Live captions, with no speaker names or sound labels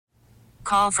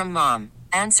Call from mom.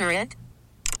 Answer it.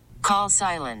 Call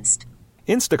silenced.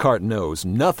 Instacart knows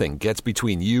nothing gets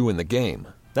between you and the game.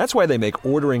 That's why they make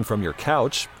ordering from your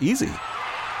couch easy.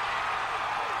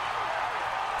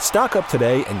 Stock up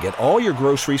today and get all your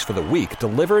groceries for the week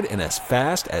delivered in as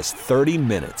fast as 30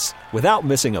 minutes without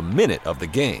missing a minute of the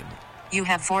game. You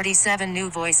have 47 new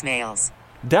voicemails.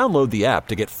 Download the app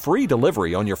to get free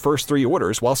delivery on your first 3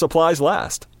 orders while supplies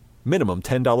last. Minimum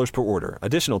 $10 per order.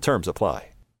 Additional terms apply.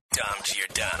 Dom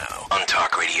Giordano on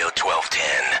Talk Radio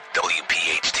 1210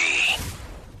 WPHT.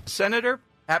 Senator,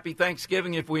 happy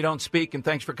Thanksgiving if we don't speak, and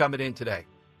thanks for coming in today.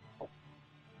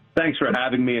 Thanks for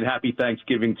having me, and happy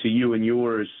Thanksgiving to you and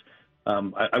yours.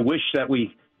 I wish that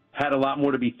we had a lot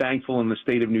more to be thankful in the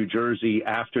state of New Jersey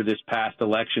after this past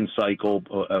election cycle.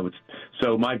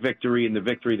 So my victory and the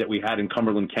victory that we had in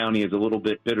Cumberland County is a little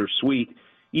bit bittersweet,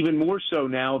 even more so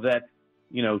now that,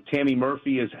 you know, Tammy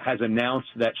Murphy has announced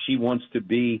that she wants to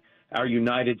be our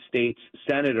United States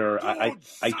Senator. I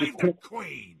just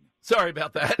Queen. Sorry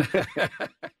about that.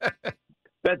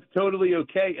 That's totally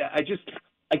okay.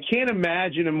 I can't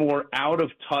imagine a more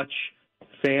out-of-touch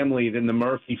family than the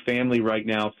Murphy family right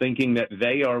now, thinking that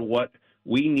they are what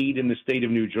we need in the state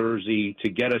of New Jersey to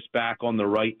get us back on the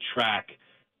right track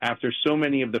after so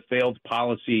many of the failed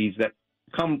policies that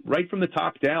come right from the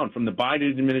top down, from the Biden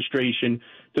administration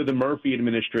to the Murphy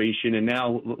administration. And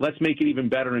now let's make it even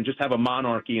better and just have a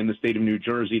monarchy in the state of New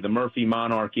Jersey, the Murphy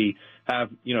monarchy, have,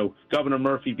 you know, Governor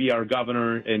Murphy be our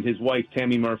governor and his wife,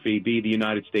 Tammy Murphy, be the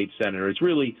United States Senator. It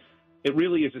really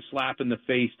is a slap in the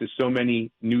face to so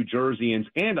many New Jerseyans.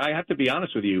 And I have to be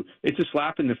honest with you, it's a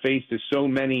slap in the face to so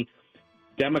many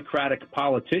Democratic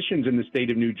politicians in the state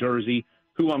of New Jersey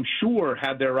who I'm sure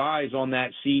had their eyes on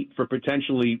that seat for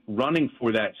potentially running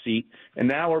for that seat, and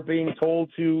now are being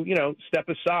told to, you know, step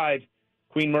aside.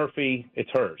 Queen Murphy, it's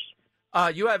hers.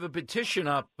 You have a petition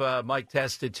up, Mike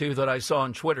Testa, too, that I saw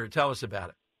on Twitter. Tell us about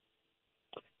it.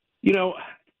 You know,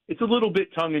 it's a little bit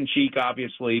tongue-in-cheek,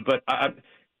 obviously, but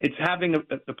it's having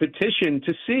a petition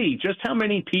to see just how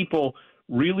many people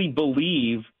really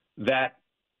believe that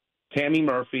Tammy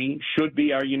Murphy should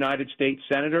be our United States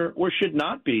Senator or should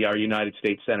not be our United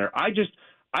States Senator.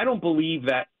 I don't believe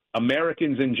that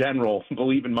Americans in general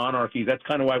believe in monarchies. That's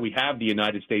kind of why we have the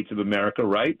United States of America,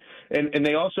 right? And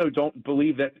they also don't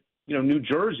believe that, you know, New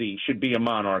Jersey should be a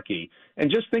monarchy.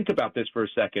 And just think about this for a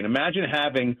second. Imagine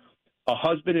having a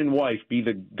husband and wife be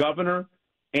the governor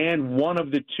and one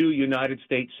of the 2 United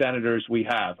States senators we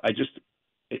have.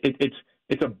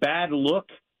 It's a bad look.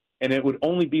 And it would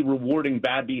only be rewarding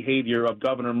bad behavior of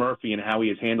Governor Murphy and how he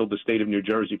has handled the state of New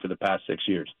Jersey for the past 6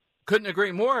 years. Couldn't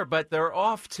agree more, but they're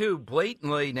off, too,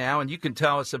 blatantly now, and you can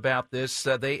tell us about this.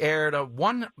 They aired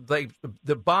Mike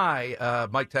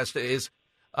Testa, is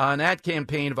an ad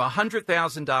campaign of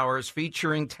 $100,000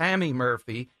 featuring Tammy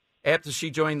Murphy after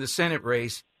she joined the Senate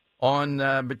race on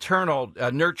maternal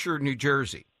Nurture, New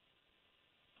Jersey.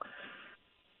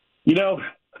 You know,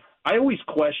 I always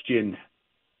question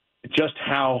just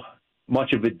how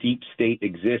much of a deep state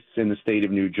exists in the state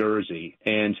of New Jersey.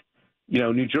 And, you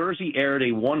know, New Jersey aired a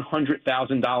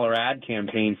 $100,000 ad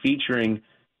campaign featuring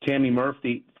Tammy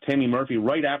Murphy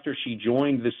right after she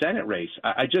joined the Senate race.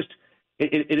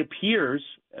 It appears,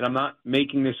 and I'm not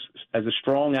making this as a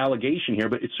strong allegation here,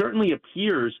 but it certainly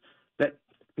appears that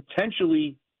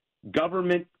potentially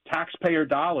government taxpayer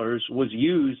dollars was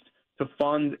used to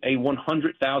fund a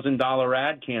 $100,000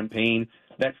 ad campaign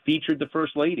that featured the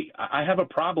First Lady. I have a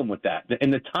problem with that,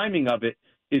 and the timing of it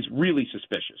is really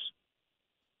suspicious.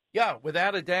 Yeah,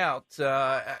 without a doubt,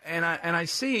 and I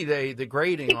see the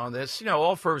grading on this. You know,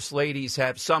 all First Ladies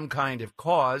have some kind of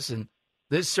cause, and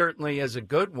this certainly is a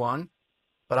good one.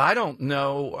 But I don't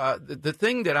know. The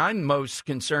thing that I'm most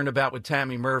concerned about with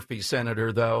Tammy Murphy,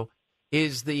 Senator, though,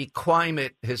 is the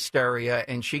climate hysteria,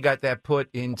 and she got that put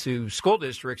into school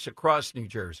districts across New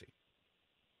Jersey.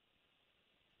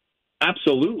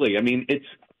 Absolutely. I mean,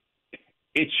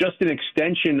 it's just an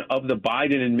extension of the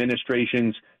Biden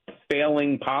administration's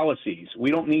failing policies. We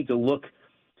don't need to look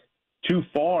too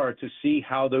far to see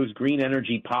how those green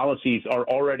energy policies are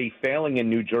already failing in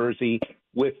New Jersey,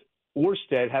 with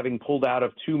Ørsted having pulled out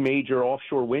of 2 major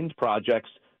offshore wind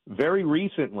projects very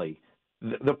recently.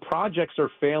 The projects are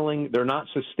failing. They're not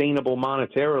sustainable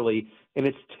monetarily. And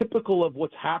it's typical of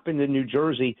what's happened in New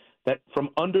Jersey that from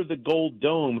under the gold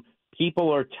dome,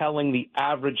 people are telling the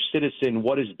average citizen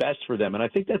what is best for them. And I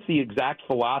think that's the exact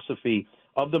philosophy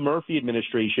of the Murphy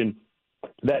administration,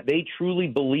 that they truly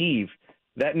believe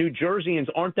that New Jerseyans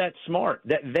aren't that smart,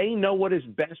 that they know what is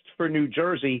best for New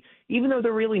Jersey, even though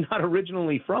they're really not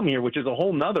originally from here, which is a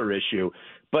whole nother issue.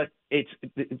 But it's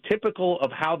typical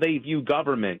of how they view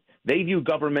government. They view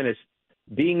government as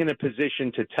being in a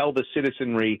position to tell the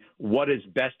citizenry what is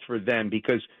best for them,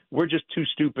 because we're just too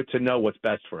stupid to know what's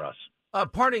best for us. A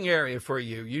parting area for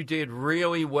you. You did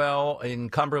really well in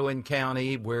Cumberland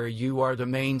County, where you are the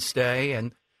mainstay,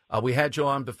 and we had you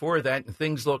on before that, and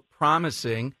things look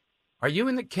promising. Are you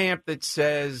in the camp that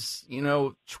says,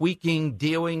 tweaking,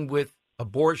 dealing with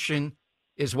abortion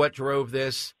is what drove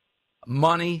this?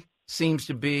 Money seems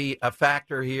to be a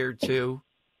factor here, too.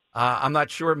 I'm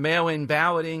not sure mail-in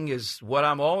balloting is what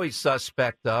I'm always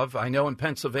suspect of. I know in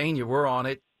Pennsylvania we're on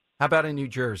it. How about in New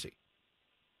Jersey?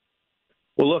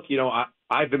 Well, look,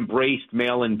 I've embraced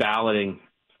mail-in balloting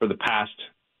for the past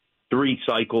 3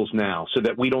 cycles now, so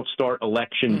that we don't start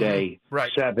election day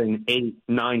 7, 8,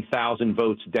 9,000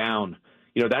 votes down.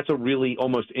 That's a really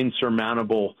almost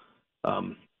insurmountable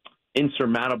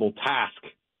task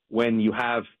when you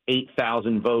have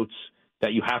 8,000 votes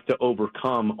that you have to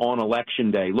overcome on election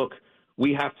day. Look,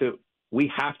 we have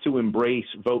to embrace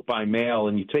vote by mail,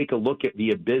 and you take a look at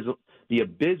the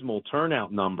abysmal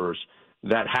turnout numbers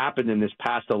that happened in this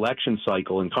past election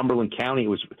cycle. In Cumberland County, it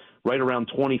was right around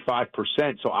 25%.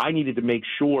 So I needed to make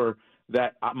sure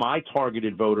that my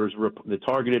targeted voters, the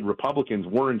targeted Republicans,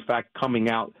 were in fact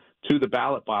coming out to the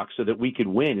ballot box so that we could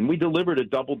win. And we delivered a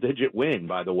double-digit win,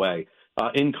 by the way,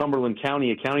 in Cumberland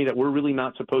County, a county that we're really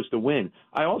not supposed to win.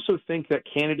 I also think that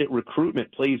candidate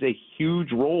recruitment plays a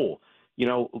huge role.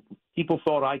 People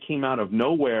thought I came out of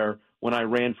nowhere when I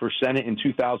ran for Senate in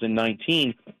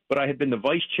 2019, but I had been the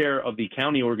vice chair of the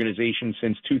county organization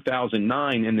since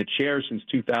 2009 and the chair since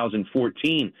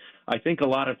 2014. I think a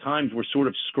lot of times we're sort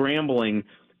of scrambling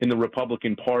in the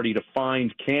Republican Party to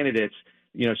find candidates,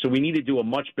 so we need to do a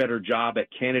much better job at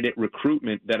candidate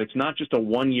recruitment, that it's not just a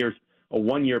one-year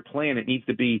plan. It needs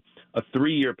to be a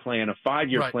 3-year plan, a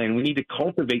 5-year plan. We need to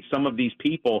cultivate some of these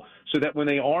people so that when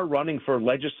they are running for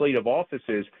legislative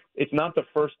offices, it's not the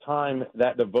first time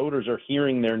that the voters are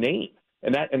hearing their name.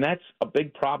 And that's a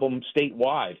big problem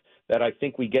statewide, that I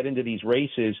think we get into these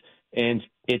races and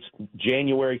it's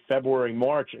January, February,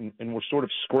 March, and we're sort of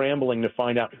scrambling to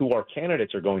find out who our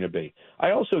candidates are going to be.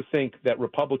 I also think that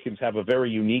Republicans have a very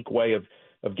unique way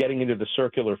of getting into the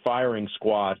circular firing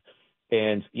squad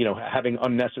and, having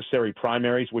unnecessary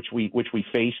primaries, which we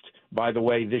faced, by the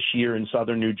way, this year in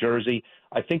southern New Jersey.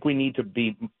 I think we need to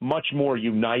be much more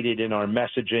united in our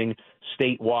messaging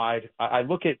statewide. I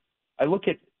look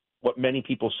at what many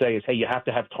people say is, hey, you have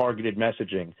to have targeted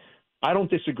messaging. I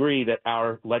don't disagree that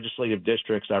our legislative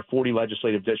districts, our 40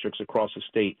 legislative districts across the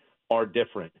state, are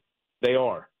different. They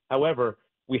are. However,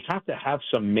 we have to have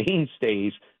some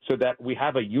mainstays so that we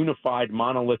have a unified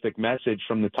monolithic message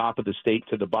from the top of the state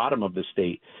to the bottom of the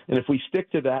state. And if we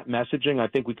stick to that messaging, I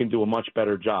think we can do a much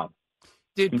better job.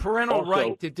 Did parental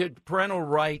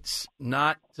rights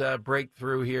not break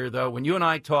through here, though? When you and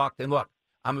I talked, and look,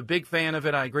 I'm a big fan of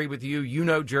it. I agree with you. You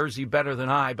know Jersey better than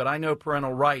I, but I know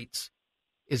parental rights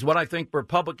is what I think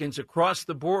Republicans across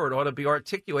the board ought to be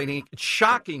articulating. It's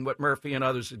shocking what Murphy and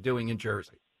others are doing in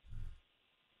Jersey.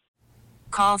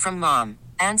 Call from mom.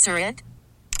 Answer it.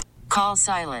 Call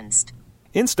silenced.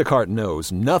 Instacart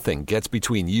knows nothing gets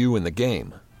between you and the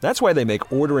game. That's why they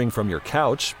make ordering from your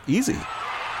couch easy.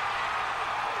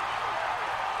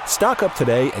 Stock up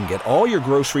today and get all your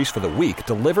groceries for the week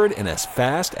delivered in as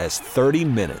fast as 30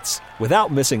 minutes without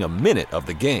missing a minute of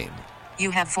the game.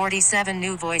 You have 47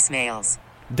 new voicemails.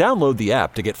 Download the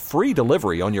app to get free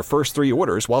delivery on your first 3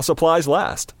 orders while supplies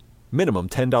last. Minimum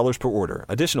 $10 per order.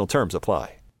 Additional terms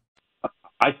apply.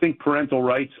 I think parental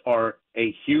rights are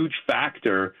a huge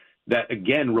factor that,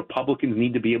 again, Republicans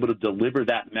need to be able to deliver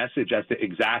that message as to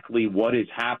exactly what is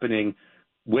happening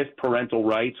with parental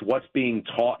rights, what's being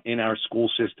taught in our school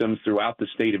systems throughout the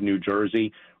state of New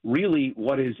Jersey, really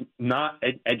what is not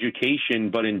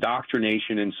education but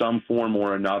indoctrination in some form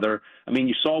or another. I mean,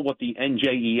 you saw what the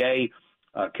NJEA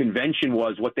convention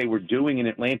was, what they were doing in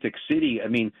Atlantic City. I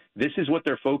mean, this is what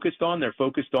they're focused on. They're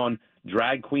focused on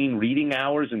drag queen reading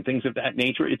hours and things of that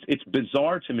nature. It's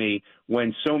bizarre to me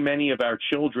when so many of our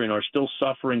children are still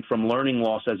suffering from learning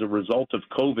loss as a result of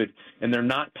COVID and they're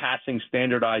not passing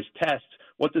standardized tests.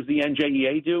 What does the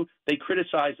NJEA do? They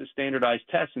criticize the standardized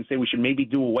tests and say we should maybe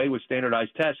do away with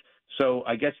standardized tests. So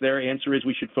I guess their answer is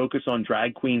we should focus on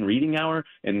drag queen reading hour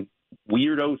and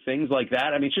weirdo things like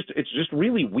that. I mean, it's just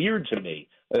really weird to me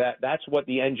that that's what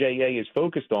the NJA is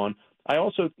focused on. I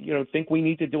also, think we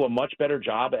need to do a much better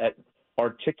job at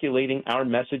articulating our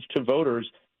message to voters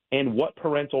and what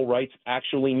parental rights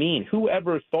actually mean.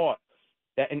 Whoever thought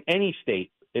that in any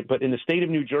state, but in the state of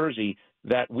New Jersey,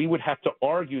 that we would have to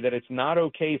argue that it's not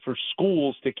okay for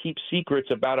schools to keep secrets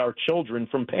about our children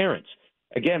from parents.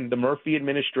 Again, the Murphy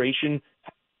administration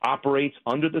operates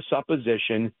under the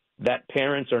supposition that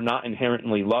parents are not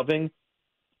inherently loving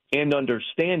and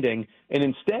understanding, and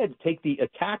instead take the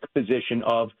attack position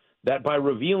of that by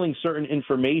revealing certain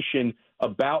information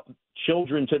about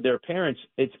children to their parents,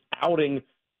 it's outing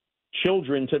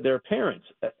children to their parents.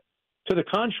 To the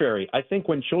contrary, I think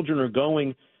when children are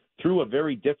going through a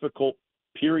very difficult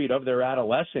period of their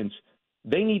adolescence,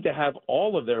 they need to have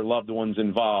all of their loved ones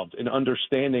involved in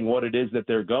understanding what it is that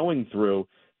they're going through.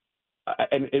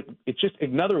 And it's just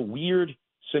another weird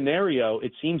scenario.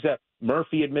 It seems that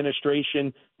Murphy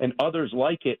administration and others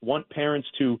like it want parents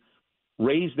to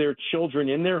raise their children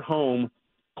in their home,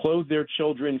 clothe their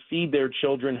children, feed their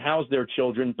children, house their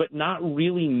children, but not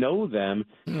really know them.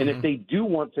 Mm-hmm. And if they do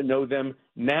want to know them,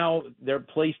 now they're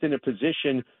placed in a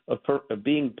position of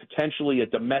being potentially a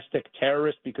domestic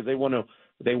terrorist because they want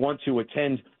to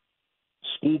attend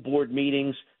school board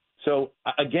meetings. So,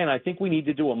 again, I think we need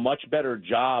to do a much better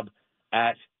job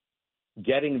at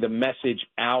getting the message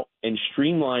out and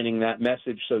streamlining that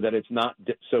message so that it's not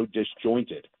so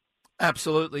disjointed.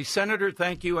 Absolutely. Senator,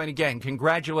 thank you. And again,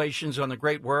 congratulations on the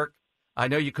great work. I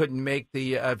know you couldn't make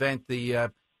the event,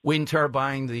 the wind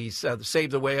turbine, the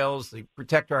Save the Whales, the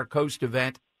Protect Our Coast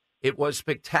event. It was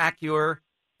spectacular,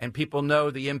 and people know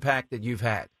the impact that you've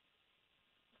had.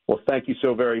 Well, thank you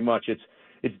so very much.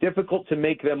 It's difficult to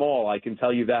make them all, I can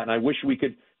tell you that, and I wish we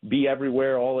could be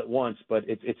everywhere all at once, but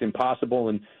it's impossible.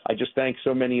 And I just thank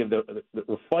so many of the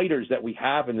fighters that we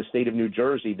have in the state of New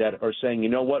Jersey that are saying, you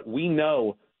know what, we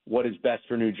know what is best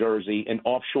for New Jersey, and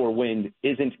offshore wind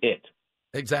isn't it.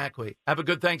 Exactly. Have a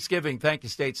good Thanksgiving. Thank you,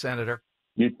 State Senator.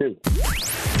 You too.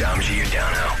 Dom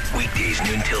Giordano, weekdays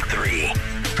noon till 3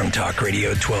 from Talk Radio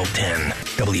 1210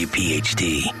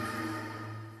 WPHT.